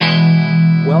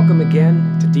Welcome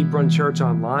again to Deep Run Church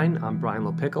Online. I'm Brian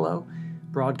LoPiccolo,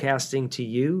 broadcasting to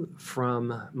you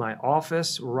from my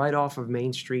office right off of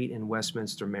Main Street in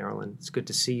Westminster, Maryland. It's good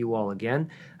to see you all again.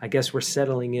 I guess we're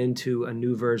settling into a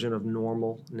new version of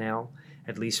normal now,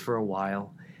 at least for a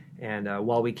while. And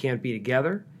while we can't be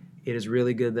together, it is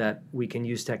really good that we can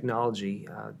use technology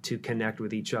to connect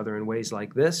with each other in ways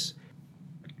like this.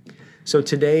 So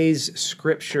today's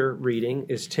scripture reading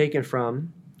is taken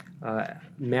from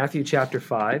Matthew chapter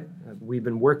 5. We've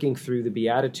been working through the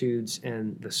Beatitudes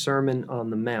and the Sermon on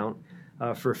the Mount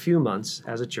for a few months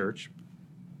as a church.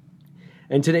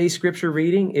 And today's scripture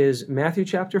reading is Matthew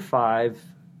chapter 5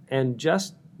 and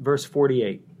just verse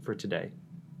 48 for today.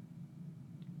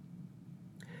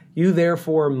 You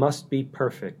therefore must be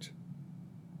perfect,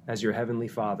 as your heavenly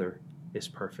Father is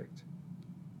perfect.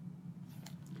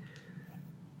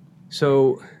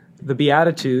 So the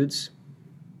Beatitudes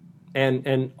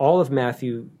and all of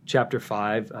Matthew chapter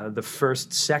 5, the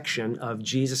first section of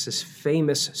Jesus'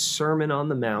 famous Sermon on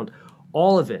the Mount,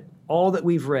 all of it, all that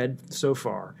we've read so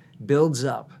far, builds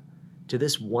up to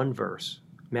this one verse,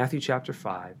 Matthew chapter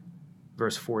 5,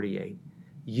 verse 48.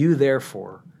 You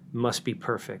therefore must be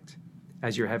perfect,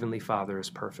 as your heavenly Father is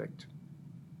perfect.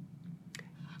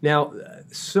 Now,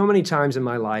 so many times in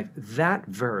my life, that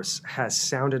verse has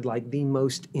sounded like the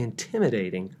most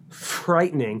intimidating,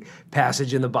 frightening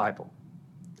passage in the Bible.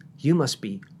 You must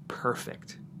be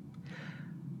perfect.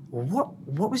 What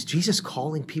was Jesus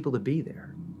calling people to be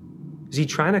there? Is he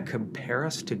trying to compare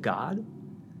us to God?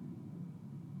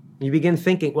 You begin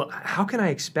thinking, well, how can I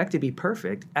expect to be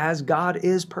perfect as God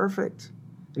is perfect?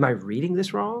 Am I reading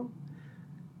this wrong?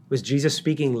 Was Jesus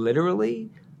speaking literally?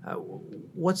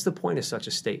 What's the point of such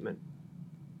a statement?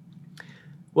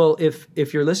 Well,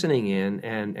 if you're listening in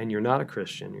and you're not a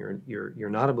Christian, you're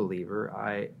not a believer,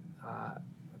 I'm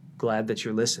glad that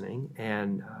you're listening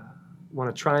and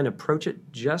want to try and approach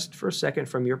it just for a second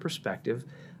from your perspective.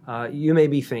 You may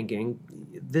be thinking,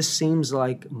 this seems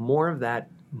like more of that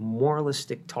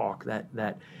moralistic talk,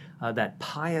 that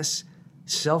pious,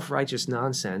 self-righteous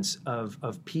nonsense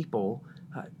of people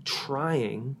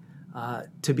trying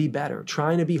to be better,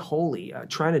 trying to be holy,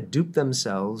 trying to dupe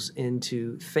themselves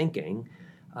into thinking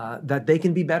that they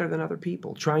can be better than other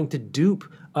people, trying to dupe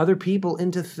other people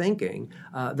into thinking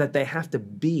that they have to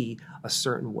be a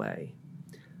certain way.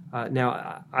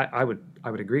 Now, I would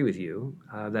agree with you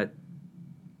that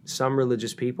some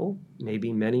religious people,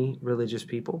 maybe many religious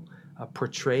people,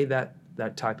 portray that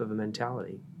type of a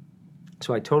mentality.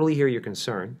 So I totally hear your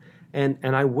concern, and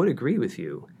I would agree with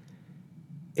you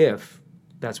if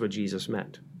that's what Jesus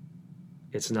meant.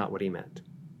 It's not what he meant.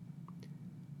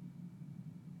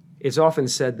 It's often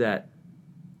said that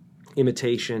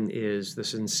imitation is the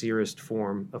sincerest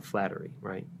form of flattery,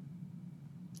 right?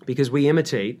 Because we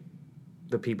imitate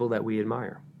the people that we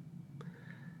admire.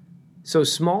 So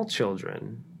small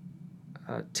children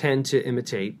tend to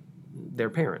imitate their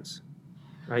parents,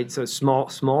 right? So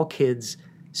small kids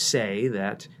say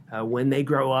that when they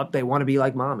grow up, they want to be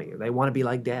like mommy, or they want to be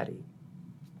like daddy.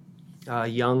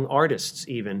 Young artists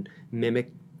even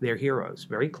mimic their heroes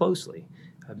very closely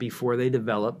before they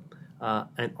develop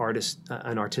an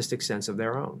artistic sense of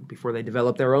their own. Before they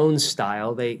develop their own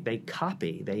style, they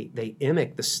copy, they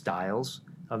mimic the styles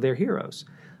of their heroes,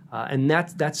 and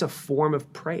that's a form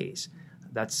of praise.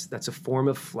 That's a form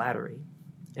of flattery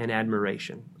and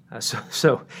admiration.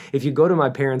 So if you go to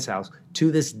my parents' house to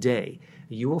this day,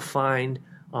 you will find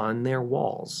on their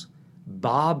walls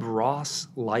Bob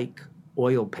Ross-like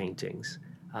oil paintings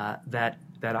that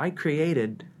I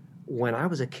created when I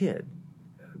was a kid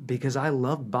because I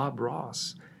loved Bob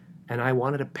Ross and I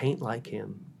wanted to paint like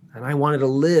him and I wanted to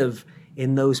live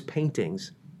in those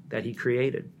paintings that he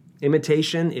created.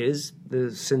 Imitation is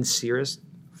the sincerest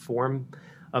form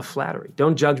of flattery.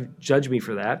 Don't judge me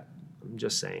for that. I'm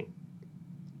just saying.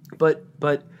 But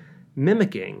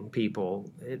mimicking people,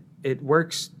 it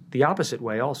works the opposite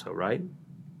way also, right?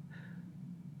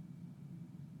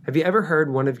 Have you ever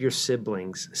heard one of your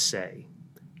siblings say,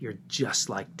 "You're just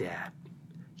like dad.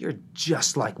 You're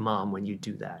just like mom when you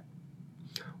do that"?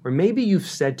 Or maybe you've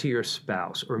said to your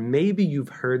spouse, or maybe you've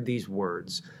heard these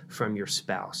words from your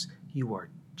spouse, "You are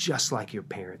just like your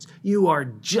parents. You are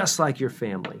just like your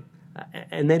family."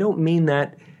 And they don't mean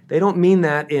that. They don't mean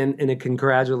that in a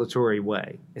congratulatory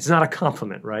way. It's not a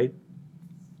compliment, right?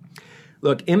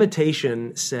 Look,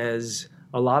 imitation says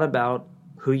a lot about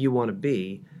who you want to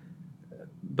be,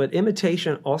 but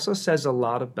imitation also says a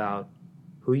lot about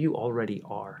who you already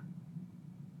are.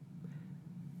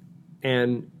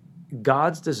 And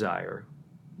God's desire,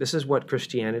 this is what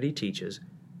Christianity teaches,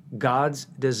 God's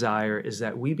desire is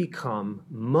that we become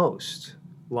most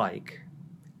like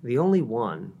the only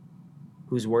one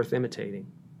who's worth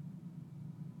imitating.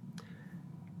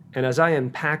 And as I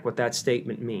unpack what that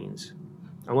statement means,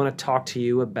 I want to talk to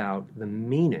you about the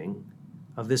meaning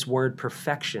of this word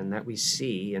perfection that we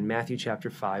see in Matthew chapter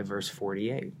 5, verse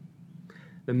 48.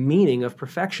 The meaning of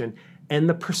perfection and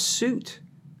the pursuit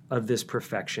of this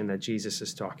perfection that Jesus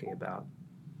is talking about.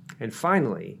 And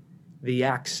finally, the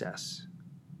access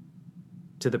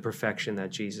to the perfection that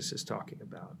Jesus is talking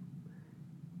about.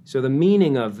 So the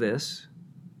meaning of this,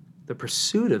 the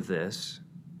pursuit of this,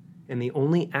 and the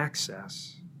only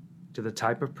access to the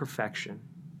type of perfection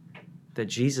that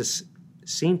Jesus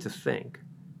seemed to think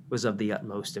was of the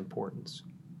utmost importance.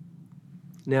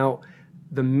 Now,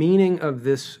 the meaning of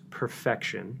this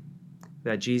perfection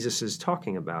that Jesus is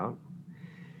talking about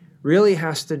really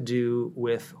has to do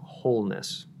with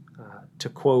wholeness. To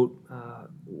quote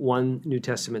one New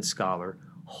Testament scholar,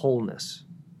 wholeness.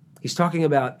 He's talking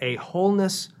about a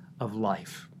wholeness of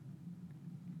life.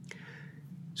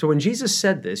 So when Jesus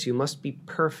said this, you must be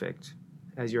perfect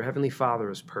as your heavenly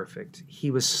Father is perfect, he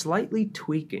was slightly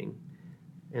tweaking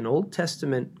an Old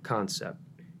Testament concept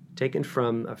taken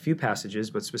from a few passages,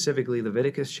 but specifically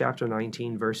Leviticus chapter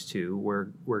 19, verse 2,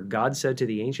 where God said to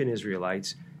the ancient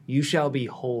Israelites, "You shall be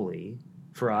holy,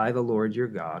 for I, the Lord your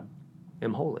God,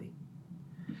 am holy."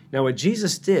 Now, what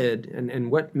Jesus did,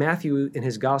 and what Matthew in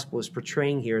his gospel is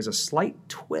portraying here, is a slight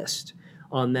twist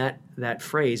on that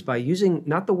phrase by using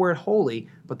not the word holy,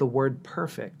 but the word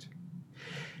perfect.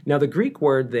 Now, the Greek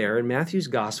word there in Matthew's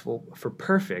gospel for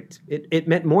perfect, it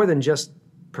meant more than just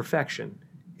perfection.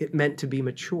 It meant to be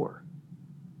mature.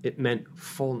 It meant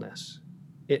fullness.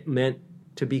 It meant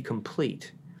to be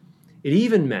complete. It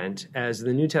even meant, as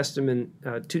the New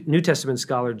Testament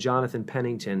scholar Jonathan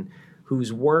Pennington,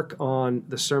 whose work on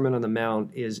the Sermon on the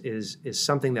Mount is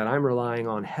something that I'm relying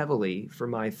on heavily for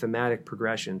my thematic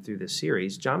progression through this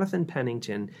series, Jonathan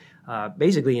Pennington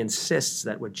basically insists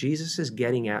that what Jesus is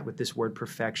getting at with this word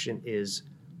perfection is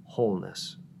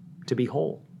wholeness, to be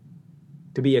whole,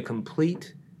 to be a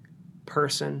complete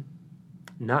person,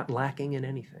 not lacking in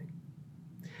anything.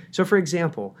 So, for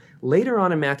example, later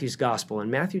on in Matthew's gospel, in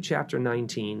Matthew chapter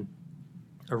 19,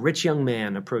 a rich young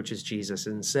man approaches Jesus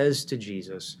and says to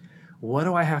Jesus, "What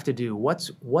do I have to do? What's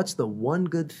the one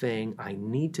good thing I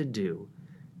need to do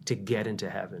to get into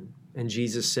heaven?" And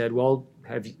Jesus said, "Well,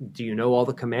 do you know all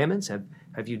the commandments?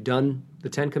 Have you done the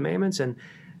 10 commandments?" And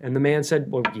the man said,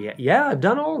 "Well, yeah, I've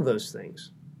done all of those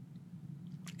things."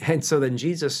 And so then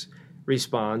Jesus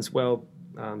responds, "Well,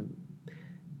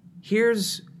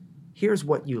 here's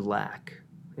what you lack."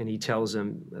 And he tells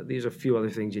him, these are a few other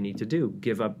things you need to do.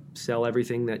 Give up, sell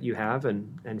everything that you have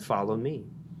and follow me,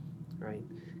 right?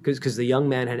 Because the young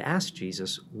man had asked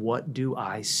Jesus, "What do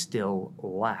I still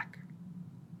lack?"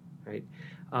 Right?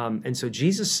 And so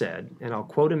Jesus said, and I'll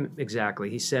quote him exactly,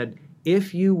 he said,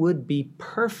 "If you would be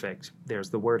perfect,"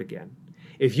 there's the word again,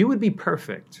 "if you would be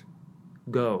perfect,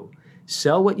 go,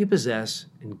 sell what you possess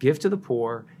and give to the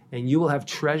poor, and you will have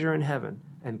treasure in heaven,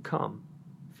 and come,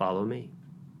 follow me."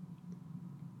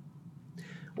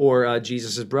 Or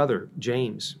Jesus' brother,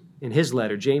 James, in his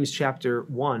letter, James chapter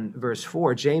 1, verse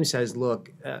 4, James says,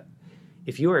 look,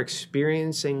 if you are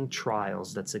experiencing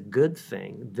trials, that's a good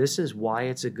thing. This is why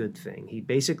it's a good thing. He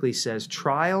basically says,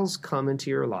 trials come into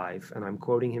your life, and I'm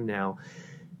quoting him now,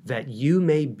 that you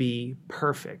may be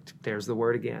perfect. There's the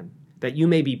word again. That you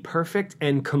may be perfect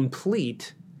and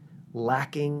complete,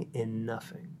 lacking in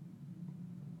nothing.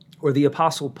 Or the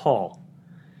Apostle Paul,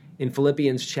 in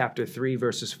Philippians chapter 3,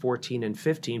 verses 14 and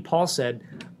 15, Paul said,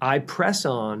 "I press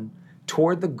on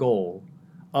toward the goal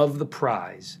of the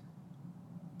prize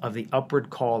of the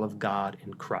upward call of God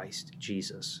in Christ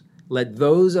Jesus. Let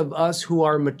those of us who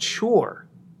are mature,"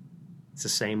 it's the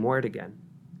same word again,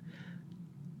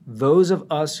 "those of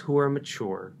us who are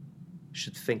mature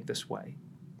should think this way."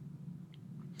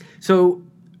 So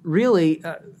really,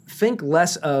 think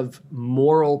less of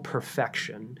moral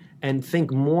perfection and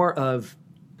think more of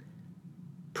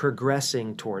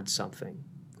progressing towards something,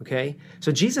 okay?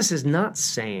 So Jesus is not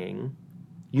saying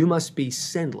you must be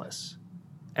sinless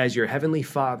as your heavenly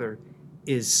Father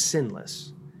is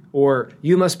sinless, or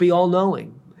you must be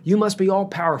all-knowing, you must be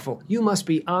all-powerful, you must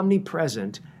be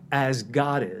omnipresent as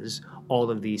God is,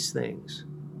 all of these things.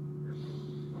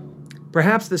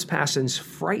 Perhaps this passage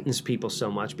frightens people so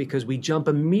much because we jump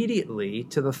immediately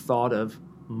to the thought of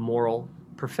moral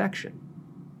perfection.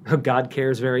 God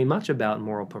cares very much about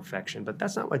moral perfection, but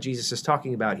that's not what Jesus is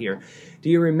talking about here. Do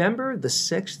you remember the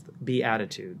 6th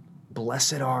beatitude?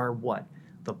 Blessed are what?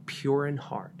 The pure in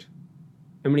heart.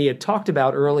 And when he had talked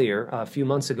about earlier, a few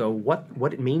months ago,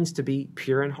 what it means to be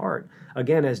pure in heart.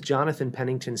 Again, as Jonathan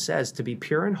Pennington says, to be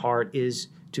pure in heart is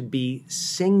to be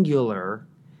singular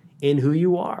in who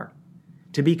you are,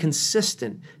 to be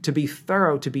consistent, to be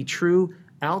thorough, to be true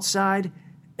outside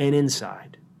and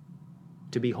inside,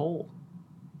 to be whole,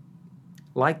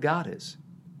 like God is,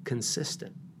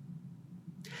 consistent.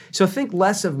 So think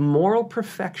less of moral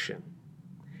perfection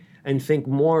and think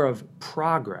more of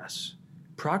progress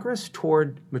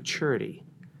toward maturity,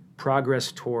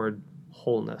 progress toward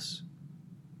wholeness.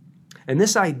 And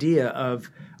this idea of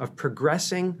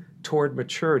progressing toward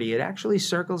maturity, it actually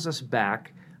circles us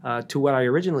back to what I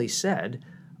originally said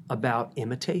about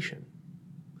imitation.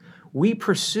 We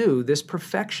pursue this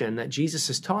perfection that Jesus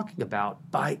is talking about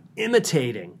by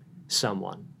imitating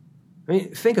someone. I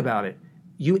mean, think about it.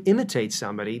 You imitate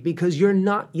somebody because you're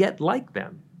not yet like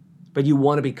them, but you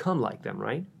want to become like them,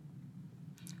 right?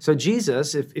 So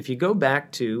Jesus, if you go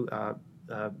back to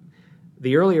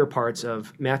the earlier parts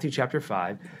of Matthew chapter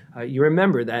 5, you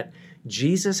remember that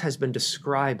Jesus has been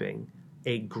describing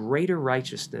a greater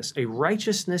righteousness, a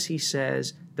righteousness, he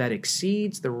says, that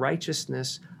exceeds the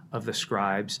righteousness of the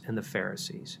scribes and the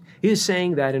Pharisees. He is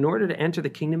saying that in order to enter the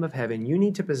kingdom of heaven, you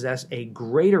need to possess a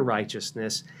greater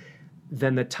righteousness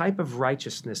than the type of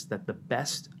righteousness that the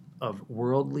best of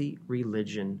worldly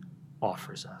religion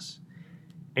offers us.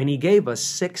 And he gave us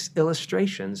 6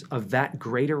 illustrations of that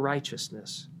greater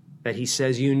righteousness that he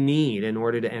says you need in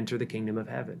order to enter the kingdom of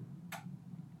heaven.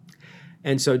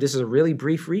 And so this is a really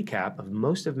brief recap of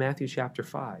most of Matthew chapter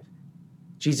 5.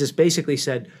 Jesus basically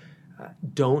said,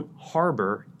 don't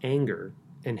harbor anger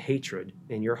and hatred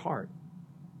in your heart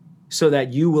so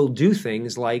that you will do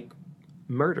things like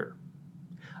murder.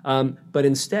 But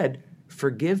instead,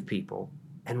 forgive people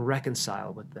and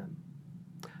reconcile with them.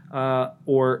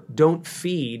 Or don't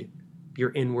feed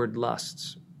your inward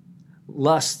lusts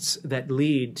that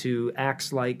lead to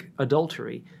acts like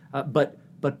adultery.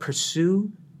 But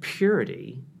pursue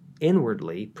purity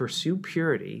inwardly, pursue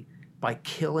purity by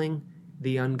killing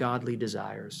the ungodly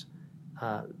desires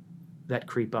that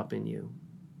creep up in you.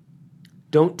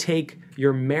 Don't take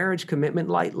your marriage commitment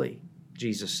lightly,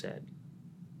 Jesus said,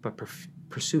 but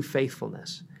pursue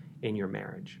faithfulness in your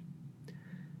marriage.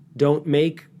 Don't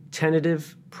make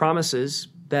tentative promises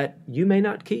that you may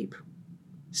not keep.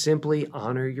 Simply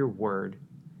honor your word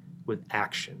with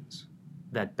actions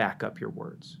that back up your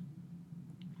words.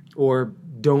 Or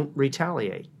don't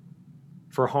retaliate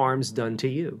for harms done to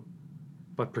you,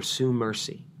 but pursue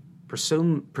mercy.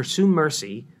 Pursue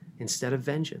mercy instead of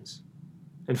vengeance.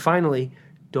 And finally,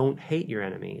 don't hate your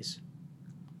enemies.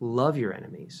 Love your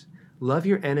enemies. Love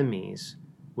your enemies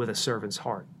with a servant's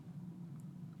heart.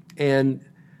 And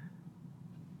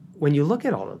when you look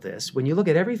at all of this, when you look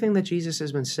at everything that Jesus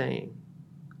has been saying,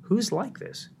 who's like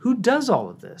this? Who does all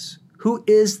of this? Who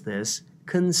is this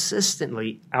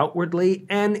consistently, outwardly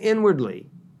and inwardly?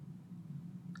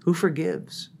 Who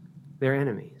forgives their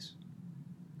enemies?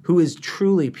 Who is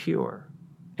truly pure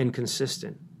and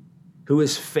consistent? Who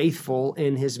is faithful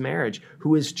in his marriage?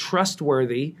 Who is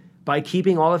trustworthy by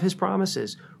keeping all of his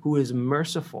promises? Who is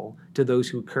merciful to those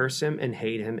who curse him and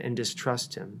hate him and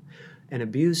distrust him and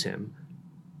abuse him?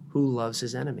 Who loves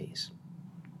his enemies?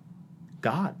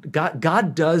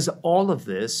 God does all of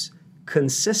this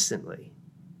consistently.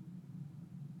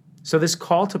 So this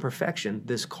call to perfection,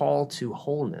 this call to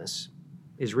wholeness,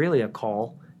 is really a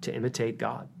call to imitate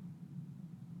God.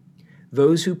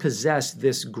 Those who possess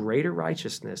this greater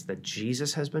righteousness that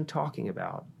Jesus has been talking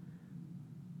about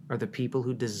are the people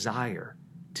who desire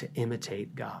to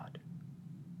imitate God.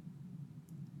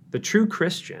 The true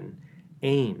Christian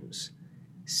aims,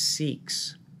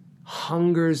 seeks,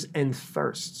 hungers, and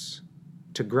thirsts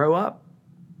to grow up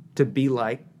to be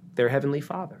like their Heavenly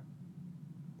Father.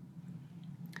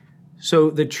 So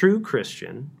the true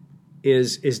Christian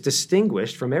is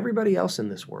distinguished from everybody else in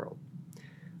this world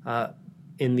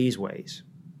in these ways.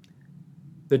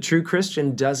 The true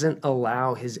Christian doesn't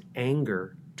allow his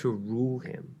anger to rule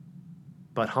him,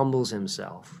 but humbles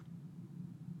himself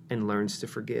and learns to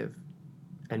forgive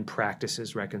and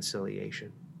practices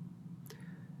reconciliation.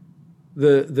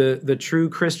 The true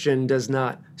Christian does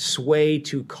not sway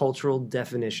to cultural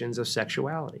definitions of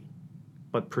sexuality,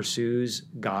 but pursues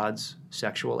God's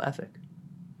sexual ethic.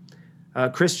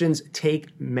 Christians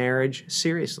take marriage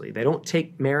seriously. They don't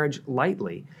take marriage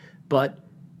lightly, but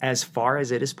as far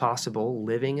as it is possible,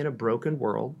 living in a broken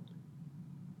world,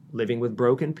 living with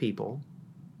broken people,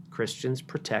 Christians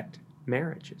protect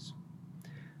marriages.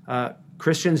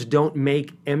 Christians don't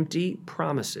make empty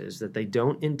promises that they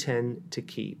don't intend to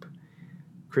keep.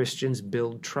 Christians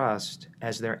build trust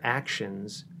as their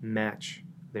actions match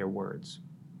their words.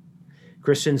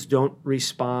 Christians don't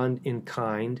respond in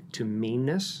kind to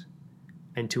meanness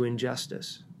and to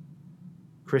injustice.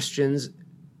 Christians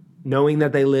Knowing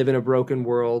that they live in a broken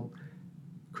world,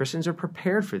 Christians are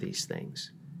prepared for these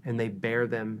things, and they bear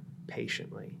them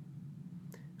patiently.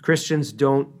 Christians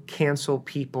don't cancel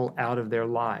people out of their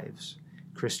lives.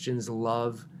 Christians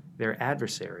love their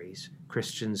adversaries.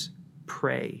 Christians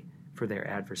pray for their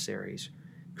adversaries.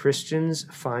 Christians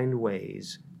find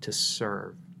ways to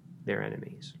serve their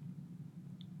enemies.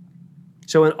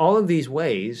 So in all of these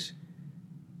ways,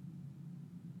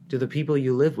 do the people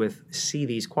you live with see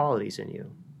these qualities in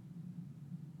you?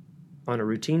 On a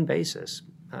routine basis,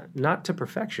 not to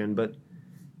perfection, but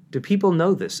do people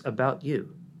know this about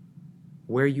you?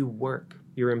 Where you work,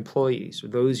 your employees, or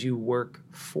those you work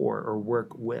for or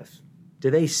work with, do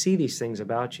they see these things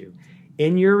about you?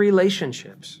 In your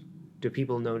relationships, do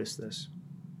people notice this?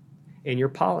 In your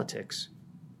politics,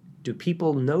 do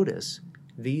people notice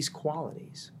these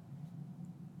qualities?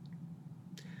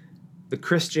 The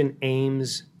Christian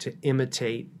aims to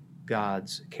imitate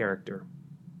God's character.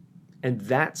 And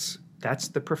that's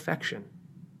the perfection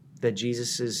that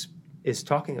Jesus is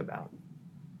talking about.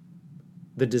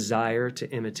 The desire to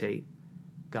imitate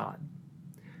God.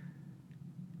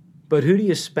 But who do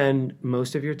you spend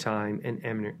most of your time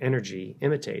and energy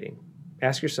imitating?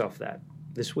 Ask yourself that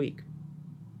this week.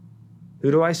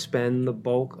 Who do I spend the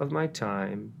bulk of my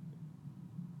time,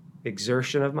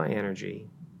 exertion of my energy,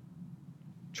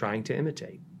 trying to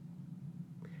imitate?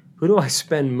 Who do I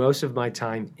spend most of my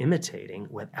time imitating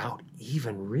without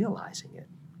even realizing it?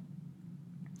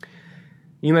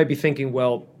 You might be thinking,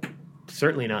 well,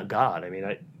 certainly not God. I mean,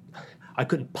 I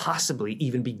couldn't possibly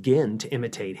even begin to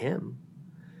imitate him.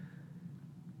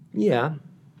 Yeah,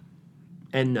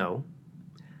 and no.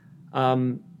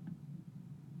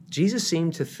 Jesus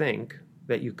seemed to think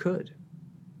that you could.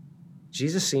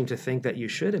 Jesus seemed to think that you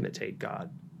should imitate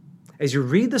God. As you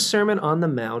read the Sermon on the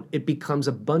Mount, it becomes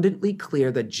abundantly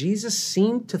clear that Jesus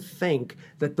seemed to think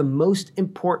that the most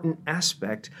important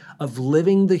aspect of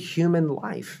living the human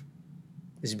life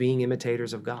is being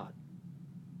imitators of God.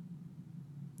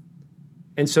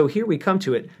 And so here we come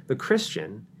to it. The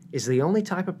Christian is the only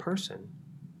type of person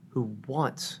who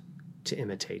wants to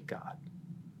imitate God,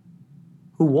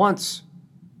 who wants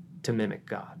to mimic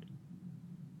God.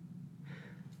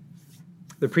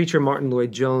 The preacher Martin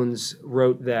Lloyd-Jones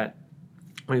wrote that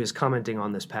when he was commenting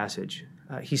on this passage,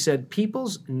 he said,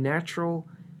 people's natural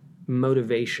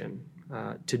motivation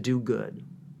to do good,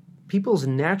 people's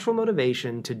natural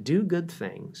motivation to do good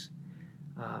things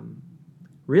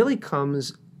really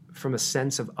comes from a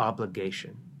sense of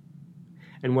obligation.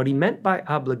 And what he meant by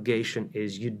obligation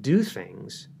is you do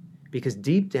things because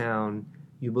deep down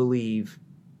you believe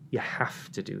you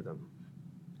have to do them.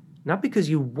 Not because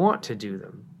you want to do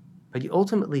them, but you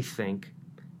ultimately think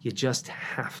you just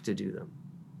have to do them.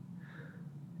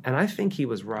 And I think he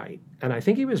was right. And I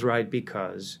think he was right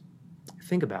because,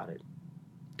 think about it.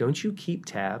 Don't you keep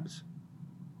tabs?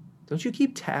 Don't you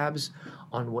keep tabs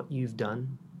on what you've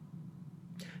done?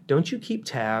 Don't you keep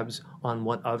tabs on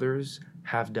what others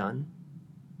have done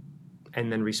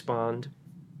and then respond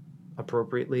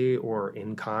appropriately or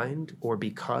in kind or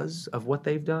because of what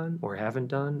they've done or haven't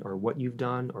done or what you've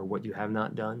done or what you have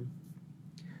not done?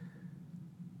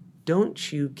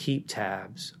 Don't you keep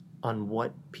tabs on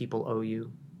what people owe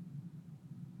you?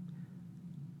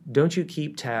 Don't you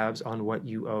keep tabs on what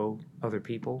you owe other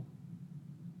people?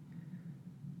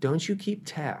 Don't you keep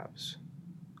tabs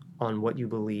on what you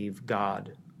believe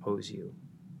God owes you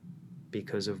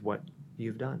because of what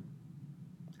you've done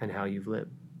and how you've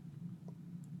lived?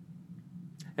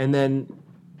 And then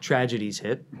tragedies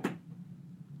hit.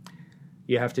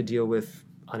 You have to deal with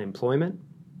unemployment,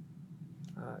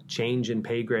 change in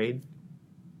pay grade,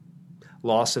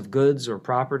 loss of goods or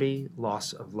property,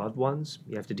 loss of loved ones.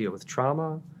 You have to deal with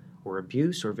trauma or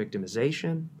abuse or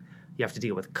victimization. You have to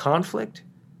deal with conflict,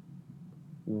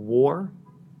 war,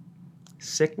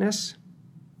 sickness,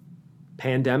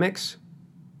 pandemics.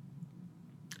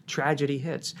 Tragedy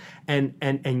hits.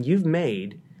 And you've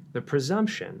made the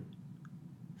presumption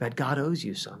that God owes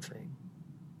you something.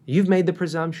 You've made the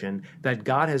presumption that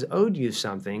God has owed you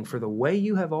something for the way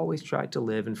you have always tried to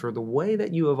live and for the way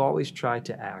that you have always tried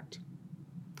to act.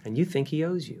 And you think he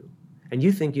owes you. And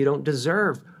you think you don't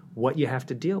deserve what you have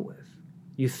to deal with.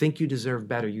 You think you deserve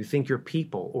better. You think your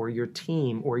people or your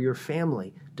team or your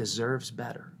family deserves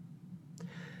better.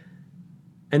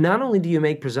 And not only do you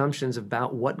make presumptions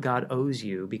about what God owes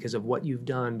you because of what you've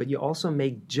done, but you also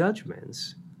make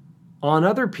judgments on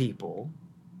other people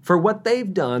for what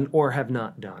they've done or have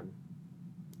not done.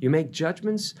 You make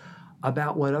judgments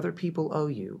about what other people owe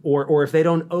you. Or if they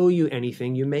don't owe you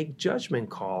anything, you make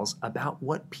judgment calls about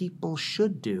what people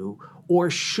should do or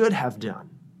should have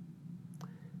done.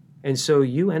 And so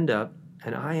you end up,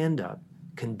 and I end up,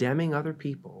 condemning other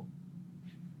people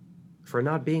for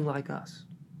not being like us.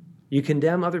 You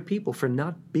condemn other people for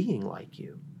not being like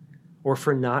you or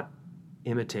for not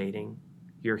imitating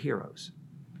your heroes.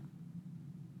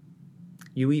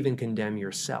 You even condemn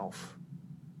yourself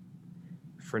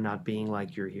for not being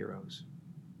like your heroes.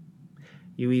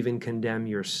 You even condemn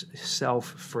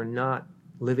yourself for not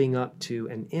living up to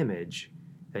an image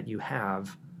that you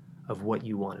have of what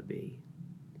you want to be.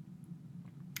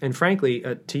 And frankly,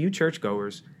 to you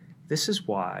churchgoers, this is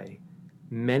why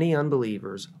many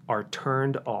unbelievers are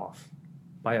turned off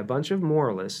by a bunch of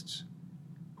moralists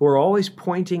who are always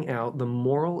pointing out the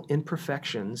moral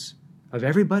imperfections of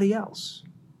everybody else.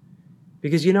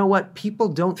 Because you know what? People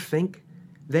don't think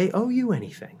they owe you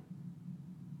anything.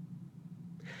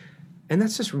 And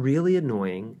that's just really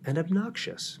annoying and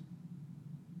obnoxious.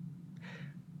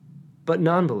 But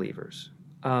non-believers,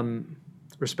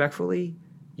 respectfully,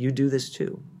 you do this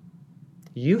too.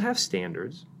 You have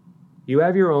standards. You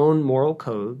have your own moral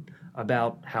code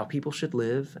about how people should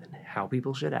live and how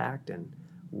people should act and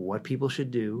what people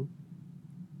should do.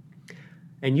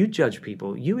 And you judge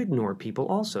people. You ignore people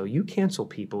also. You cancel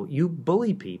people. You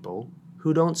bully people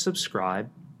who don't subscribe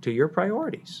to your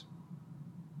priorities.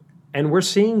 And we're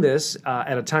seeing this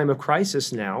at a time of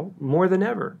crisis now more than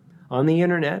ever. On the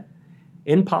internet,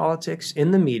 in politics,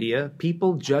 in the media,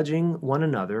 people judging one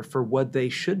another for what they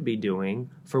should be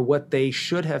doing, for what they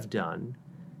should have done,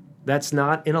 that's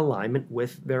not in alignment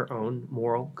with their own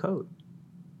moral code.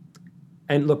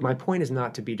 And look, my point is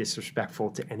not to be disrespectful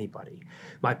to anybody.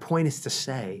 My point is to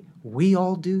say, we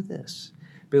all do this.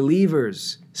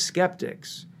 Believers,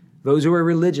 skeptics, those who are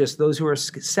religious, those who are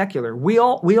secular, we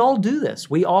all do this.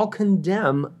 We all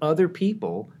condemn other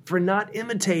people for not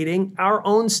imitating our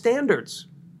own standards.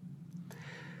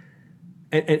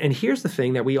 And here's the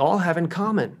thing that we all have in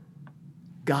common.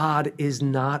 God is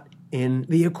not in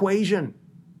the equation.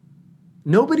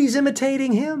 Nobody's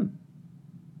imitating him.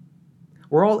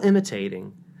 We're all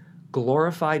imitating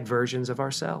glorified versions of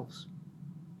ourselves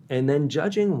and then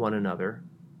judging one another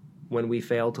when we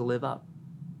fail to live up.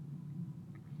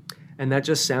 And that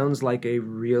just sounds like a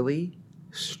really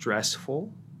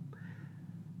stressful,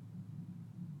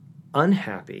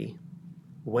 unhappy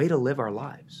way to live our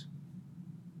lives.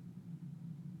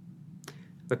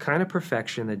 The kind of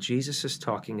perfection that Jesus is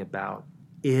talking about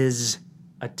is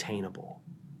attainable.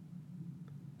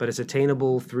 But it's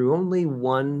attainable through only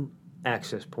one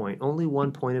access point, only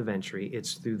one point of entry.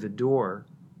 It's through the door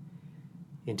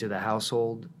into the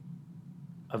household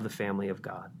of the family of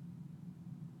God.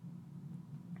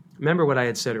 Remember what I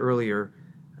had said earlier,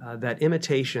 that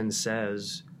imitation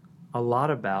says a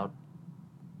lot about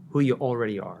who you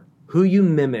already are. Who you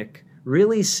mimic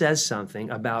really says something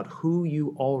about who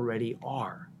you already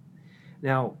are.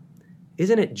 Now,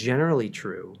 isn't it generally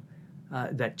true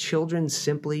that children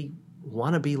simply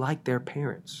want to be like their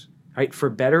parents? Right? For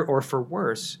better or for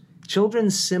worse,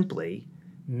 children simply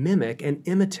mimic and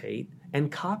imitate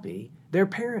and copy their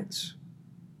parents.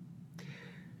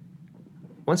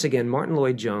 Once again, Martin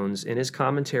Lloyd-Jones, in his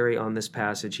commentary on this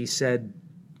passage, he said,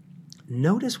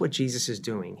 notice what Jesus is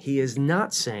doing. He is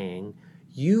not saying,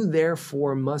 you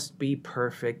therefore must be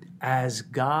perfect as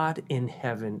God in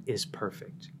heaven is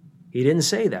perfect. He didn't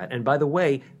say that. And by the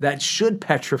way, that should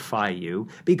petrify you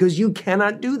because you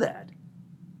cannot do that.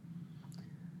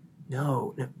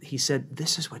 No, he said,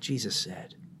 this is what Jesus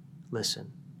said.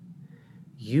 Listen,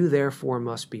 you therefore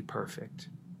must be perfect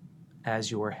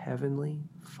as your heavenly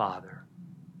Father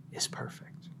is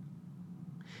perfect.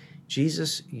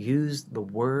 Jesus used the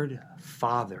word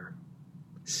Father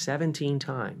 17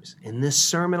 times in this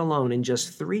sermon alone, in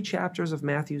just 3 chapters of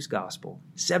Matthew's Gospel.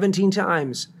 17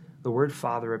 times the word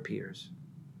Father appears.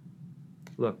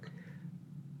 Look,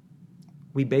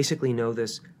 we basically know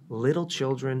this. Little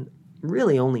children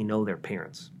really only know their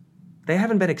parents. They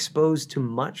haven't been exposed to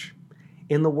much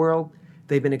in the world.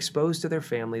 They've been exposed to their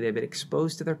family. They've been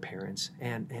exposed to their parents.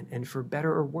 And for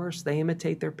better or worse, they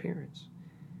imitate their parents.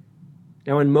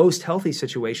 Now, in most healthy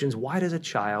situations, why does a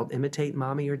child imitate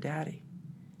mommy or daddy?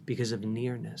 Because of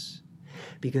nearness,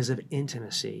 because of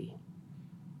intimacy,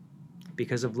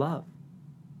 because of love.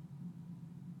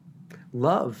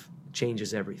 Love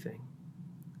changes everything.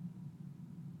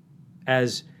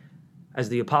 As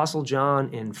the Apostle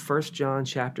John in 1 John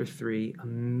chapter 3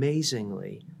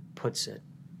 amazingly puts it,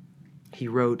 he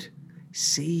wrote,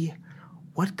 see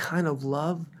what kind of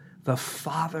love the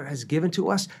Father has given to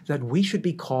us that we should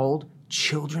be called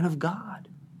children of God.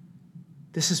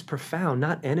 This is profound.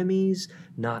 Not enemies,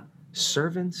 not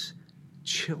servants,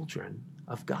 children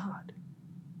of God.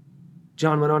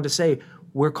 John went on to say,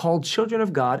 we're called children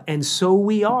of God, and so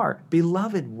we are.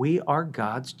 Beloved, we are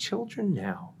God's children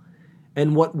now.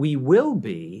 And what we will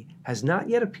be has not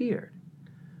yet appeared.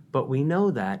 But we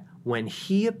know that when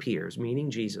he appears, meaning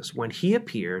Jesus, when he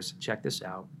appears, check this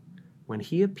out, when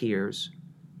he appears,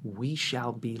 we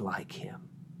shall be like him,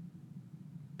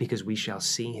 because we shall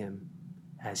see him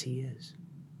as he is.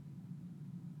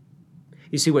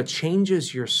 You see, what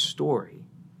changes your story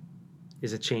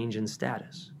is a change in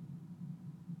status.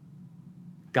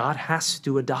 God has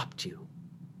to adopt you.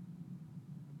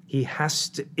 He has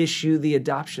to issue the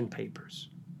adoption papers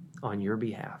on your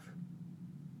behalf.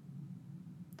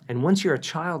 And once you're a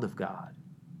child of God,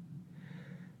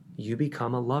 you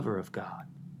become a lover of God.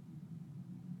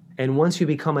 And once you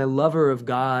become a lover of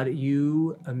God,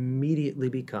 you immediately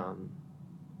become,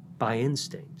 by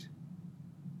instinct,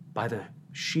 by the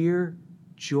sheer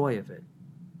joy of it,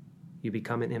 you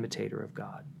become an imitator of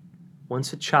God.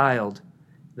 Once a child,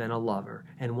 then a lover.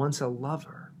 And once a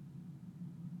lover,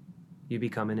 you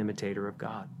become an imitator of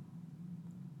God.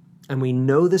 And we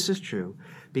know this is true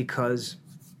because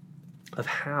of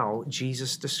how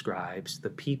Jesus describes the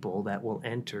people that will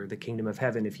enter the kingdom of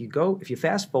heaven. If you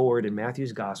fast forward in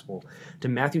Matthew's gospel to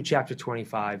Matthew chapter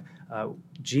 25,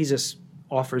 Jesus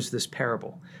offers this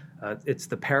parable. It's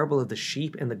the parable of the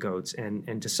sheep and the goats.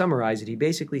 And to summarize it, he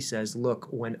basically says, look,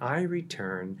 when I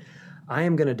return, I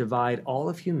am going to divide all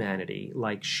of humanity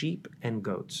like sheep and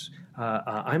goats.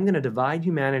 I'm going to divide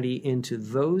humanity into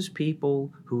those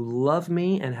people who love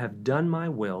me and have done my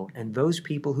will, and those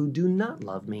people who do not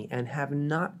love me and have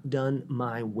not done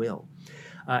my will.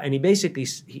 And he basically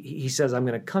he says, I'm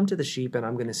going to come to the sheep and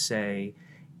I'm going to say,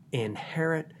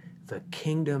 inherit the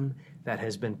kingdom that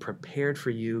has been prepared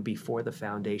for you before the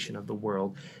foundation of the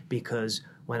world. Because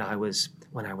when I was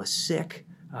sick,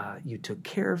 you took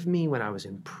care of me. When I was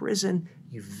in prison,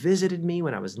 you visited me.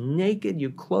 When I was naked, you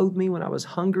clothed me. When I was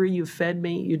hungry, you fed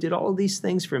me. You did all these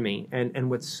things for me. And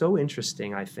what's so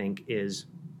interesting, I think, is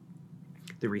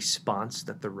the response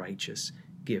that the righteous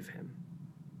give him.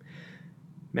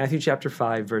 Matthew chapter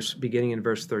 5, beginning in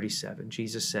verse 37,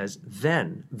 Jesus says,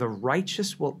 then the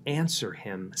righteous will answer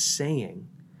him, saying,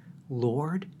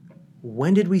 Lord,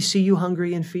 when did we see you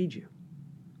hungry and feed you?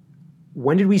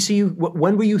 When did we see you?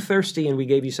 When were you thirsty and we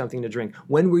gave you something to drink?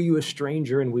 When were you a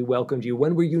stranger and we welcomed you?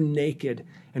 When were you naked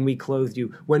and we clothed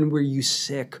you? When were you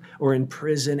sick or in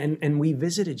prison and we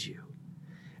visited you?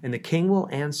 And the king will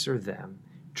answer them,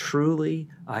 truly,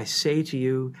 I say to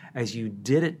you, as you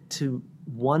did it to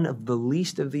one of the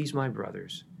least of these my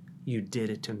brothers, you did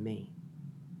it to me.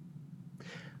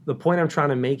 The point I'm trying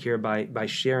to make here by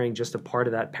sharing just a part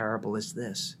of that parable is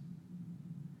this.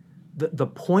 The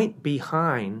point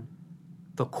behind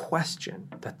the question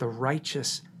that the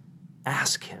righteous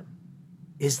ask him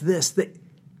is this, that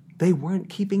they weren't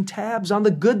keeping tabs on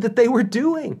the good that they were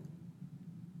doing.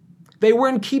 They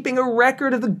weren't keeping a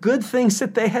record of the good things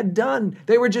that they had done.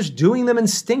 They were just doing them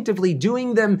instinctively,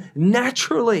 doing them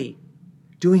naturally,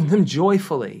 doing them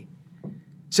joyfully,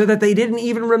 so that they didn't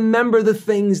even remember the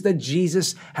things that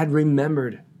Jesus had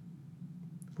remembered.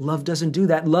 Love doesn't do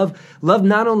that. Love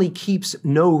not only keeps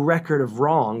no record of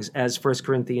wrongs, as 1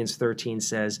 Corinthians 13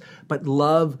 says, but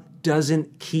love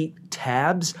doesn't keep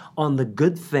tabs on the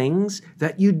good things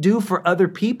that you do for other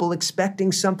people,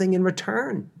 expecting something in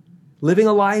return, living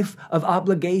a life of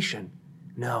obligation.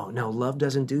 No, love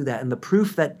doesn't do that. And the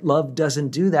proof that love doesn't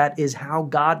do that is how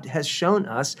God has shown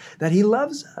us that he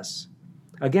loves us.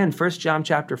 Again, 1 John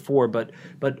chapter 4, 1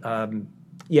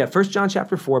 John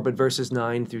chapter 4, but verses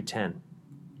 9 through 10.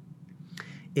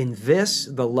 In this,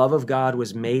 the love of God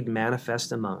was made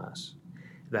manifest among us,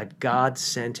 that God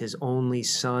sent his only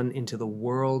Son into the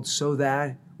world so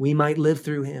that we might live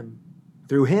through him.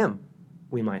 Through him,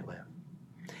 we might live.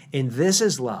 And this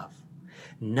is love,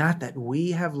 not that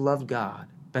we have loved God,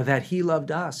 but that he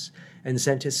loved us and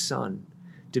sent his Son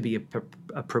to be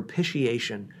a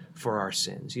propitiation for our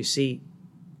sins. You see,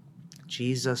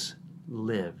 Jesus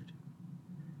lived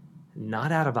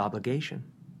not out of obligation,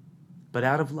 but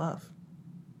out of love.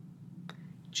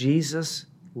 Jesus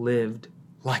lived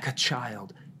like a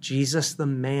child. Jesus, the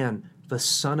man, the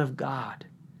Son of God,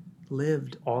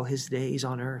 lived all his days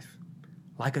on earth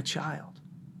like a child.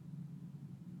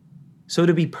 So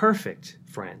to be perfect,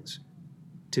 friends,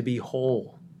 to be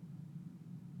whole,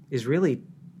 is really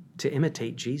to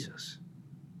imitate Jesus,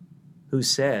 who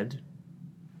said,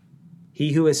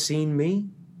 he who has seen me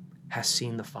has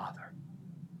seen the Father.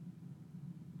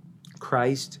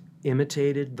 Christ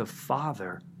imitated the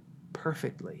Father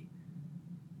perfectly.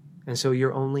 And so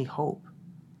your only hope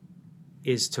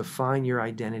is to find your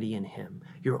identity in him.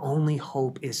 Your only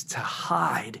hope is to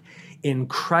hide in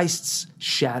Christ's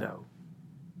shadow,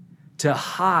 to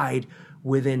hide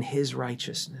within his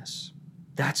righteousness.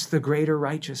 That's the greater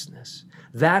righteousness.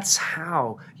 That's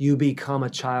how you become a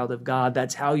child of God.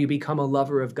 That's how you become a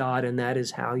lover of God, and that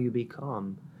is how you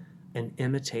become an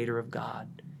imitator of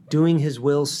God, doing his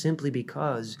will simply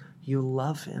because you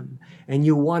love him and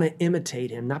you want to imitate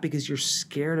him, not because you're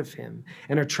scared of him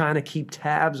and are trying to keep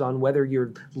tabs on whether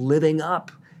you're living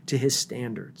up to his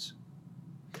standards.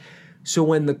 So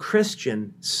when the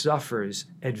Christian suffers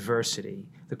adversity,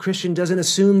 the Christian doesn't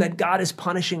assume that God is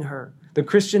punishing her. The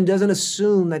Christian doesn't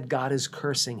assume that God is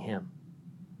cursing him.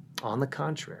 On the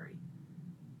contrary,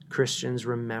 Christians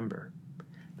remember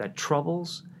that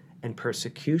troubles and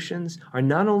persecutions are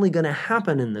not only going to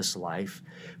happen in this life,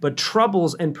 but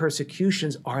troubles and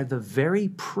persecutions are the very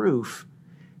proof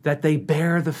that they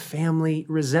bear the family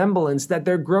resemblance, that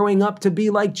they're growing up to be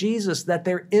like Jesus, that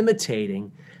they're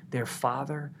imitating their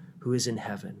Father who is in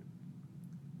heaven.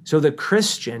 So the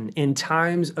Christian, in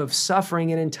times of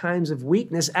suffering and in times of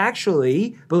weakness,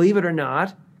 actually, believe it or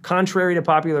not, contrary to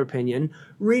popular opinion,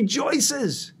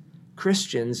 rejoices.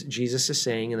 Christians, Jesus is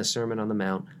saying in the Sermon on the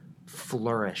Mount,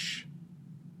 flourish.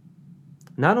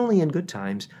 Not only in good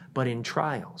times, but in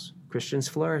trials. Christians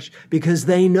flourish because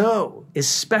they know,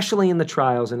 especially in the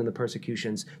trials and in the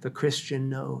persecutions, the Christian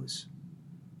knows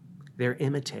they're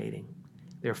imitating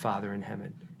their Father in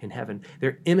heaven.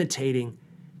 They're imitating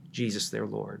Jesus, their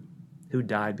Lord, who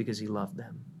died because he loved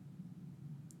them.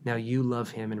 Now you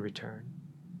love him in return.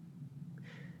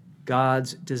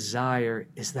 God's desire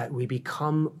is that we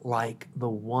become like the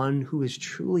one who is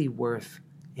truly worth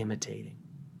imitating,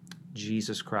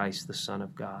 Jesus Christ, the Son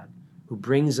of God, who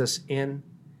brings us in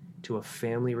to a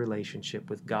family relationship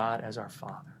with God as our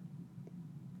Father.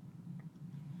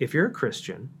 If you're a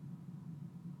Christian,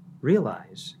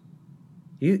 realize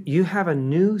you have a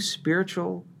new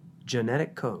spiritual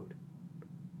genetic code.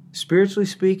 Spiritually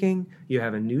speaking, you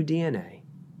have a new DNA.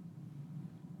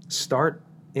 Start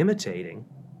imitating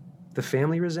the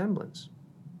family resemblance.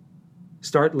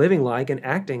 Start living like and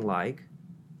acting like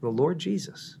the Lord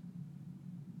Jesus.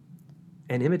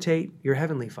 And imitate your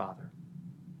Heavenly Father.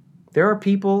 There are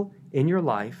people in your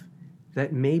life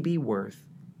that may be worth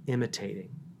imitating.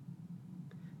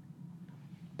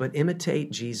 But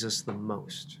imitate Jesus the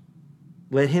most.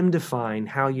 Let him define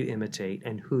how you imitate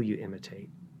and who you imitate.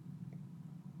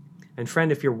 And friend,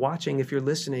 if you're watching, if you're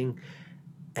listening,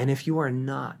 and if you are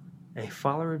not a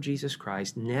follower of Jesus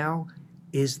Christ, now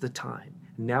is the time.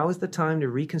 Now is the time to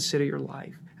reconsider your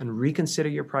life and reconsider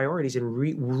your priorities and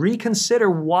reconsider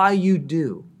why you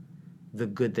do the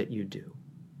good that you do.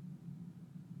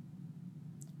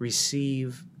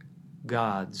 Receive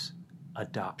God's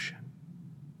adoption.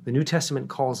 The New Testament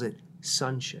calls it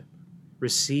sonship.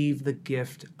 Receive the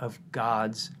gift of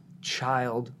God's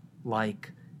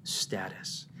childlike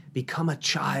status. Become a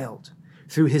child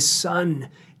through his Son,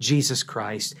 Jesus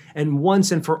Christ, and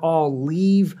once and for all,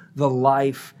 leave the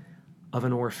life of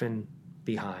an orphan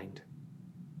behind.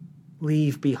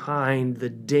 Leave behind the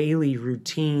daily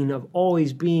routine of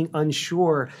always being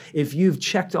unsure if you've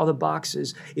checked all the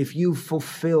boxes, if you've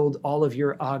fulfilled all of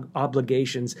your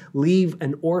obligations. Leave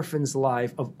an orphan's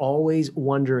life of always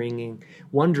wondering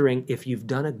if you've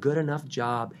done a good enough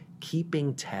job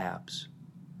keeping tabs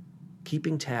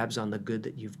on the good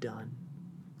that you've done,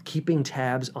 keeping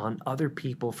tabs on other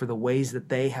people for the ways that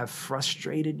they have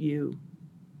frustrated you.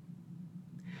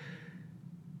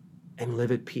 And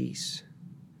live at peace.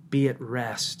 Be at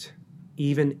rest,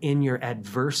 even in your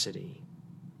adversity.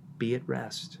 Be at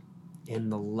rest in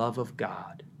the love of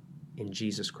God in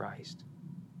Jesus Christ.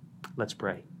 Let's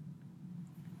pray.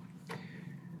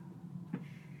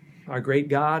 Our great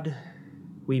God,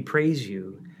 we praise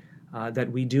you that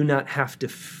we do not have to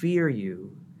fear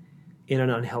you in an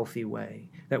unhealthy way,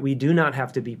 that we do not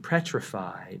have to be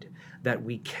petrified, that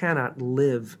we cannot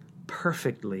live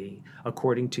perfectly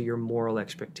according to your moral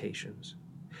expectations.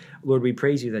 Lord, we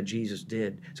praise you that Jesus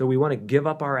did. So we want to give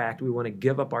up our act. We want to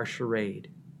give up our charade.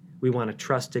 We want to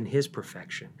trust in his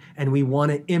perfection. And we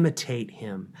want to imitate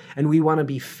him. And we want to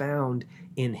be found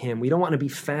in him. We don't want to be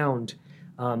found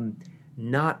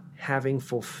not having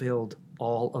fulfilled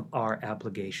all of our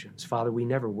obligations. Father, we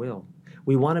never will.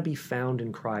 We want to be found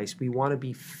in Christ. We want to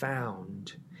be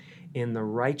found in the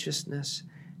righteousness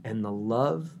and the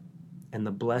love and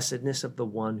the blessedness of the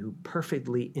one who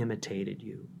perfectly imitated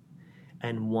you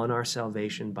and won our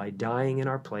salvation by dying in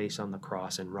our place on the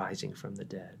cross and rising from the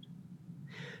dead.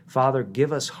 Father,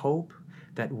 give us hope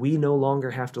that we no longer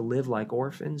have to live like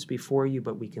orphans before you,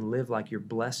 but we can live like your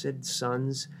blessed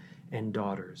sons and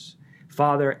daughters.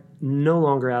 Father, no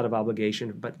longer out of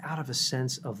obligation, but out of a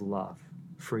sense of love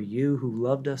for you who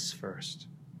loved us first.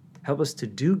 Help us to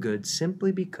do good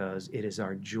simply because it is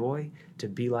our joy to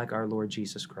be like our Lord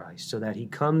Jesus Christ, so that he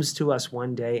comes to us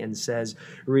one day and says,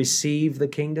 receive the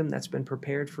kingdom that's been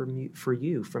prepared for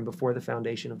you from before the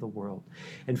foundation of the world.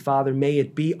 And Father, may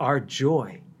it be our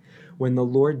joy when the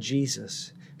Lord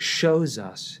Jesus shows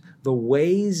us the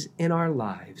ways in our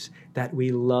lives that we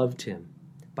loved him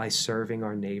by serving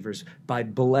our neighbors, by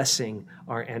blessing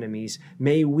our enemies.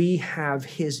 May we have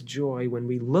his joy when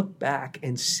we look back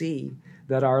and see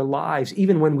that our lives,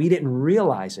 even when we didn't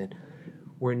realize it,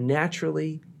 were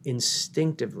naturally,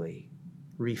 instinctively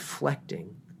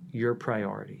reflecting your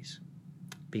priorities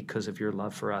because of your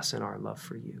love for us and our love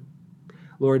for you.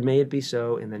 Lord, may it be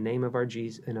so in the name of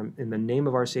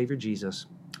our Savior Jesus.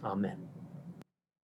 Amen.